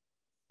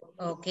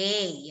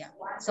 Okay.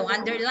 So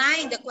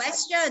underline the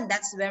question.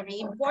 That's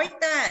very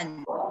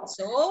important.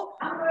 So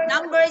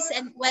numbers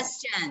and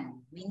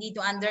question. We need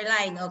to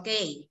underline.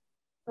 Okay.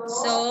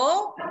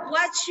 So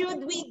what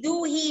should we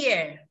do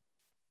here?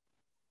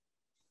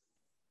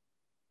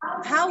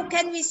 How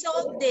can we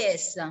solve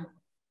this? So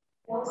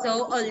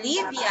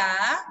Olivia,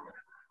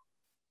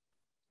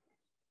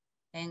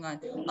 hang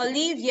on.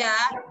 Olivia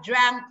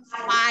drank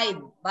 5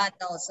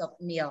 bottles of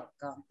milk.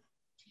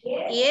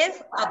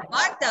 If a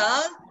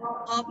bottle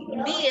of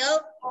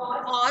milk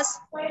costs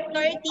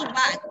 30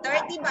 baht,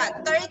 30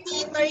 baht,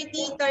 30,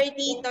 30,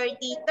 30,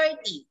 30,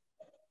 30.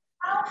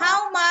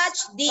 How much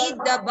did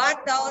the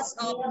bottles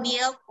of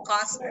milk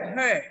cost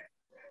her?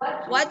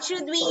 What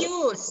should we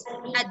use?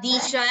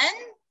 Addition,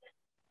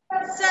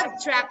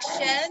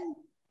 subtraction,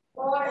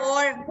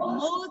 or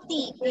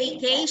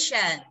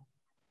multiplication?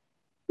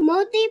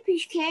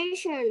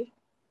 Multiplication.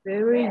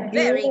 Very good.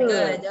 Very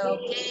good.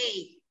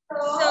 Okay.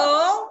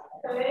 So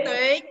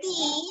 30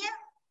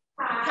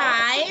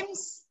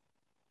 times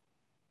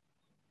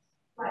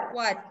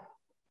what?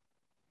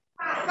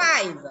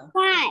 5.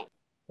 5.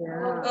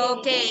 Yeah.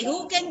 Okay.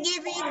 Who can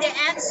give me the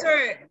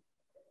answer?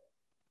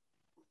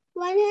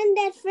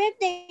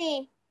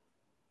 150.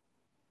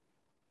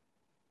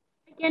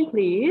 Again,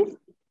 please.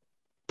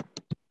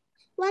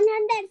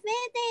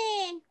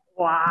 150.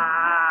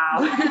 Wow.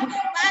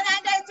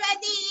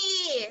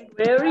 120.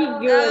 Very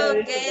good.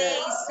 Okay.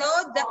 So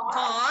the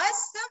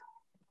cost.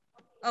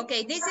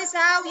 Okay. This is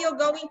how you're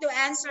going to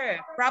answer.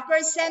 Proper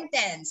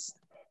sentence.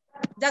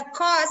 The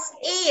cost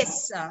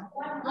is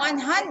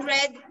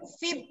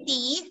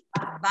 150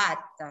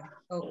 baht.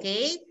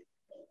 Okay.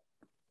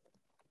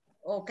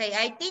 Okay,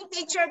 I think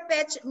Teacher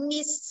Petch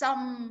missed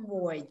some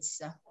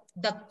words.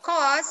 The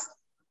cost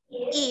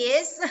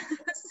is,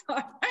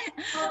 sorry.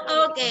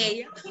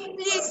 Okay,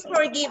 please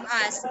forgive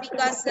us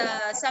because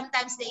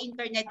sometimes the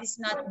internet is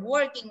not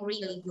working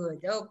really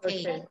good.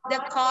 Okay, the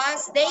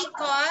cost, they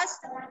cost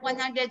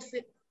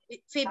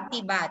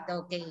 150 baht.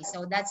 Okay,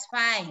 so that's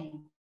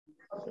fine.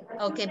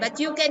 Okay, but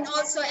you can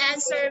also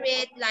answer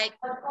it like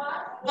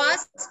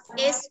cost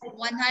is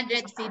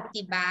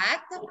 150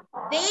 baht.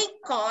 They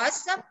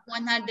cost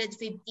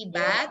 150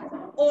 baht.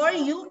 Or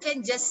you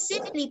can just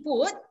simply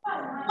put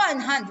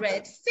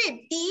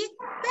 150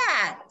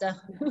 baht.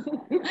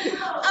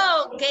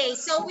 Okay,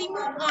 so we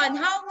move on.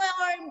 How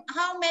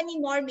many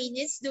more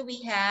minutes do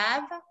we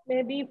have?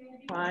 Maybe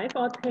 5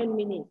 or 10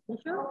 minutes. You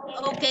sure?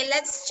 Okay,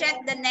 let's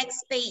check the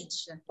next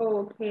page.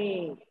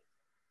 Okay.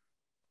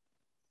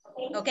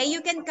 Okay,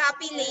 you can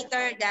copy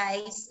later,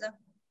 guys.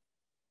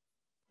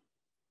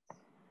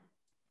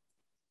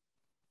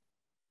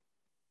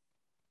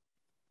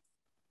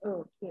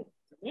 Okay.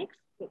 Next.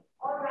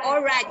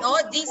 All right.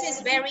 Oh, this is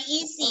very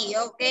easy.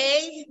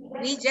 Okay.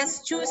 We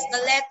just choose the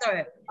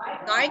letter.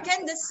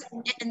 Darken the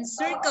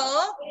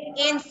circle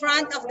in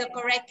front of the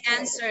correct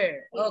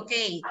answer.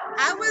 Okay.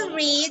 I will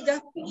read.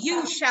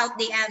 You shout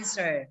the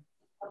answer.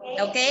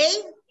 Okay.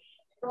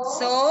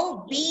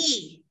 So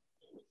be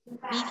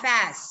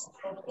fast.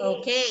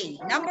 Okay.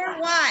 Number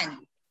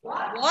 1.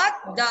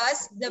 What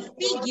does the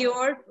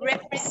figure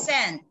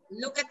represent?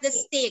 Look at the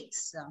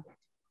sticks.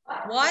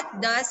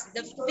 What does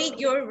the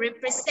figure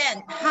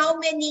represent? How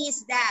many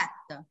is that?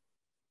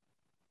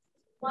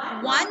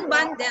 1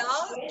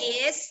 bundle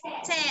is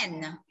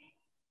 10.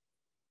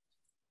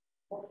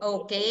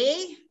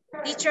 Okay.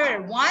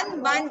 Teacher,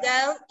 1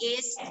 bundle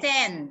is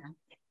 10.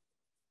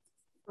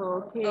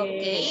 Okay.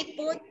 Okay,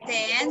 put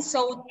 10.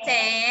 So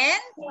 10,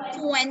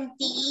 20,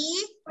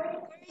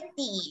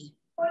 30,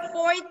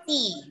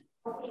 40.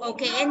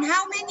 Okay, and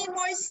how many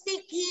more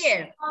stick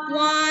here?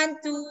 1,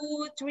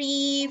 2,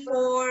 3,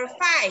 4,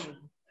 5.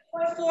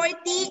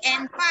 40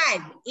 and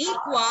 5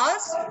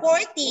 equals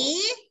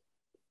 40.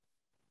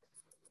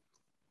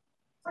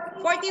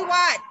 40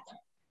 what?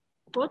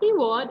 40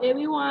 what,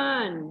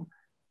 everyone?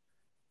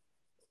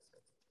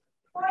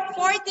 45.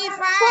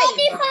 45.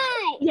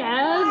 Yes,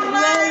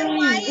 Why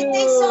very it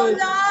takes so good.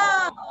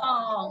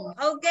 long?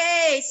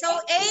 Okay, so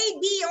A,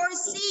 B, or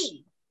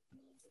C?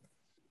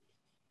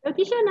 The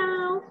teacher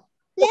now.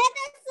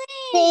 Letter C.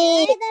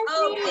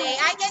 Okay,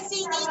 I can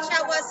see Nisha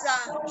was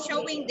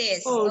showing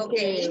this. Okay,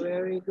 Okay,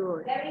 very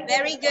good.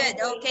 very good.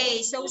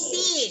 Okay, so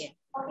C.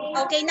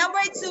 Okay,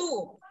 number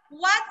 2.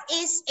 What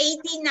is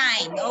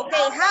 89?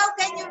 Okay, how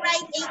can you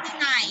write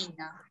 89?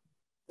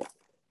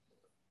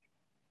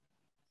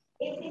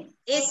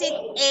 Is it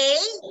A,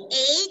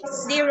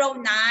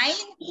 809,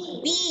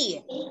 B,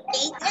 8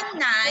 and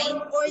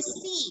 9, or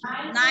C,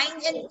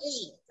 9 and 8?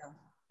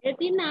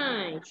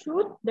 89.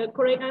 Should the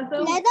correct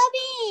answer? Letter B.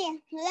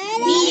 Letter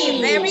B,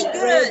 B. very good.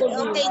 Letter B.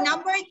 Okay,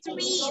 number 3.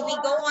 We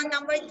go on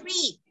number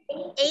 3.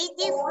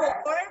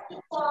 84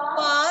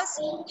 equals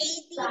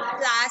 80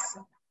 plus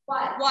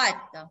what?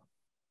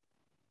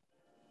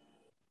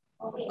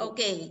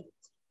 Okay,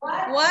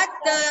 What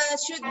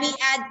should we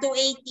add to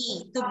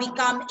 80 to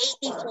become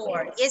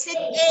 84? Is it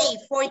A,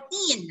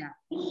 14,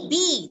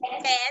 B,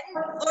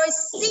 10, or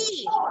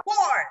C,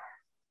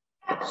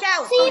 4?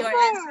 Shout your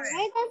answer.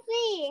 Let us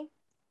see.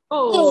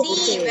 Oh,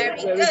 C, okay.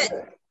 very good.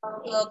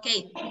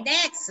 Okay,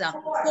 next,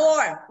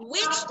 4.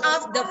 Which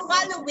of the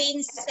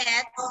following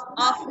sets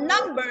of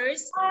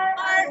numbers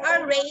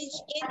are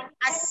arranged in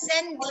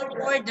ascending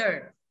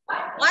order?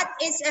 What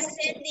is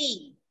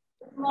ascending?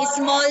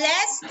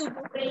 Smallest to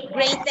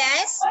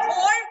greatest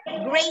or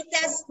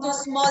greatest to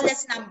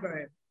smallest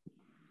number?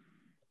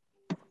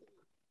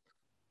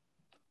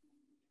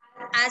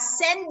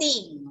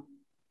 Ascending.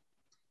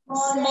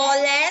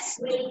 Smallest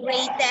to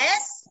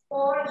greatest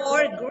or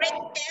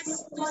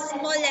greatest to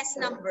smallest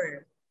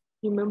number?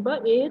 Remember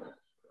it.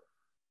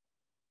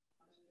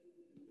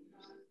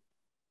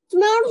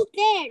 Small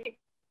state.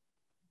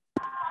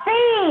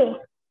 C.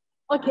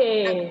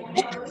 Okay.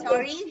 I'm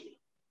sorry?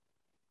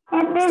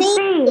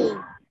 C.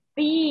 B.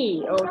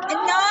 Okay.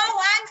 No,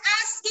 I'm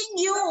asking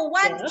you,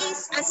 what Yes. is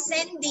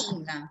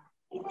ascending?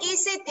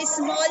 Is it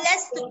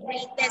smallest to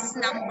greatest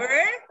number,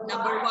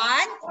 number 1,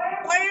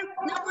 or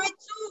number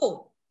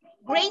 2?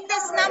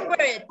 Greatest number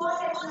to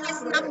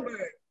smallest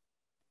number?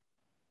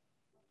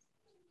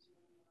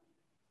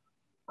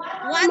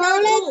 1 or 2?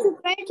 Smallest to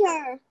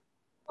greater.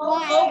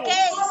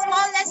 Okay,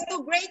 smallest to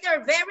greater.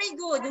 Very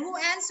good. Who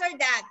answered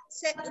that?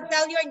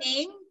 Tell your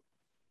name.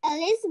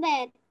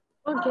 Elizabeth.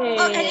 Okay.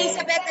 Oh,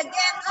 Elizabeth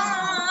again.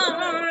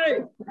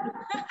 Oh.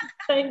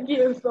 Thank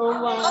you so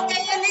much.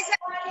 Okay,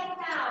 Elizabeth.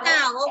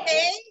 Now,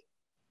 okay?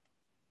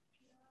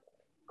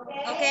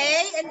 Okay,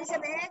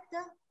 Elizabeth?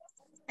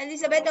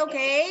 Elizabeth,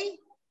 okay?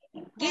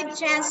 Give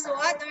chance to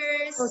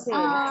others. Okay.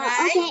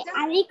 Right? Okay,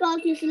 I will go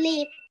to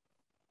sleep.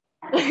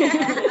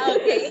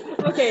 Okay.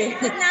 Okay.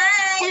 Good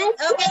night.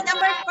 Okay,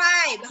 number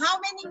 5. How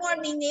many more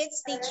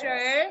minutes,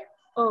 teacher?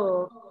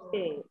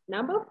 Okay.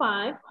 Number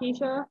 5,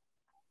 teacher.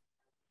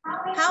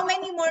 How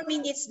many more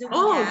minutes do we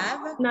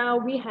have? Now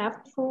we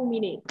have 2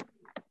 minutes.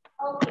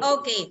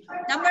 Okay,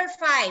 number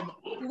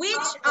 5.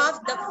 Which of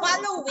the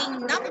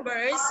following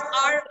numbers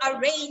are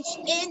arranged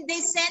in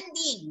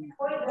descending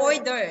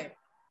order?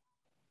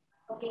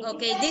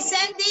 Okay,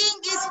 descending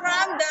is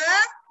from the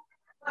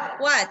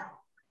what?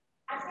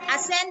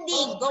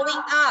 Ascending,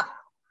 going up.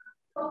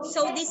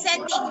 So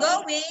descending,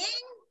 going.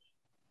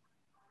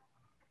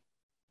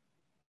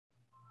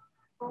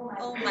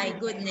 Oh my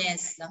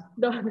goodness.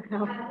 Don't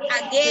have.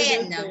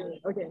 Again.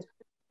 Okay.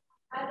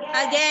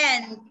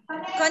 Again.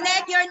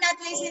 Connect, you're not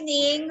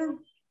listening.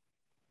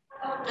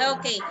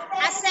 Okay.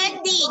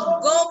 Ascending,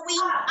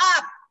 going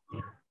up.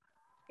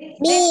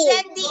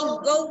 Descending,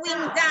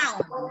 going down.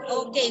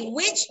 Okay.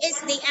 Which is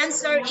the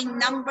answer in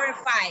number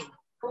 5?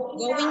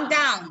 Going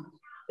down.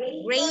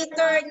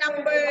 Greater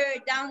number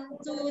down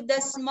to the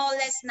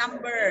smallest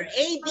number.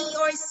 A, B,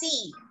 or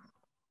C?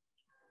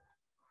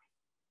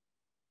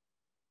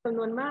 จำน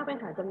วนมากไป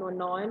หาจำนวน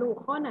น้อยลูก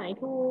ข้อไหน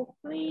ถูก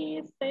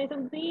please say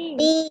something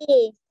B.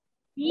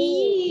 B.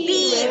 B,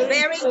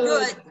 very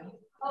good.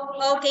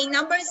 Okay,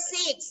 number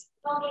 6.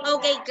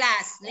 Okay,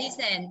 class,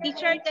 listen.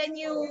 Teacher, can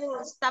you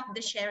stop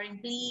the sharing,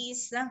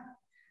 please?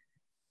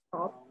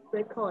 Stop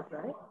record,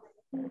 right?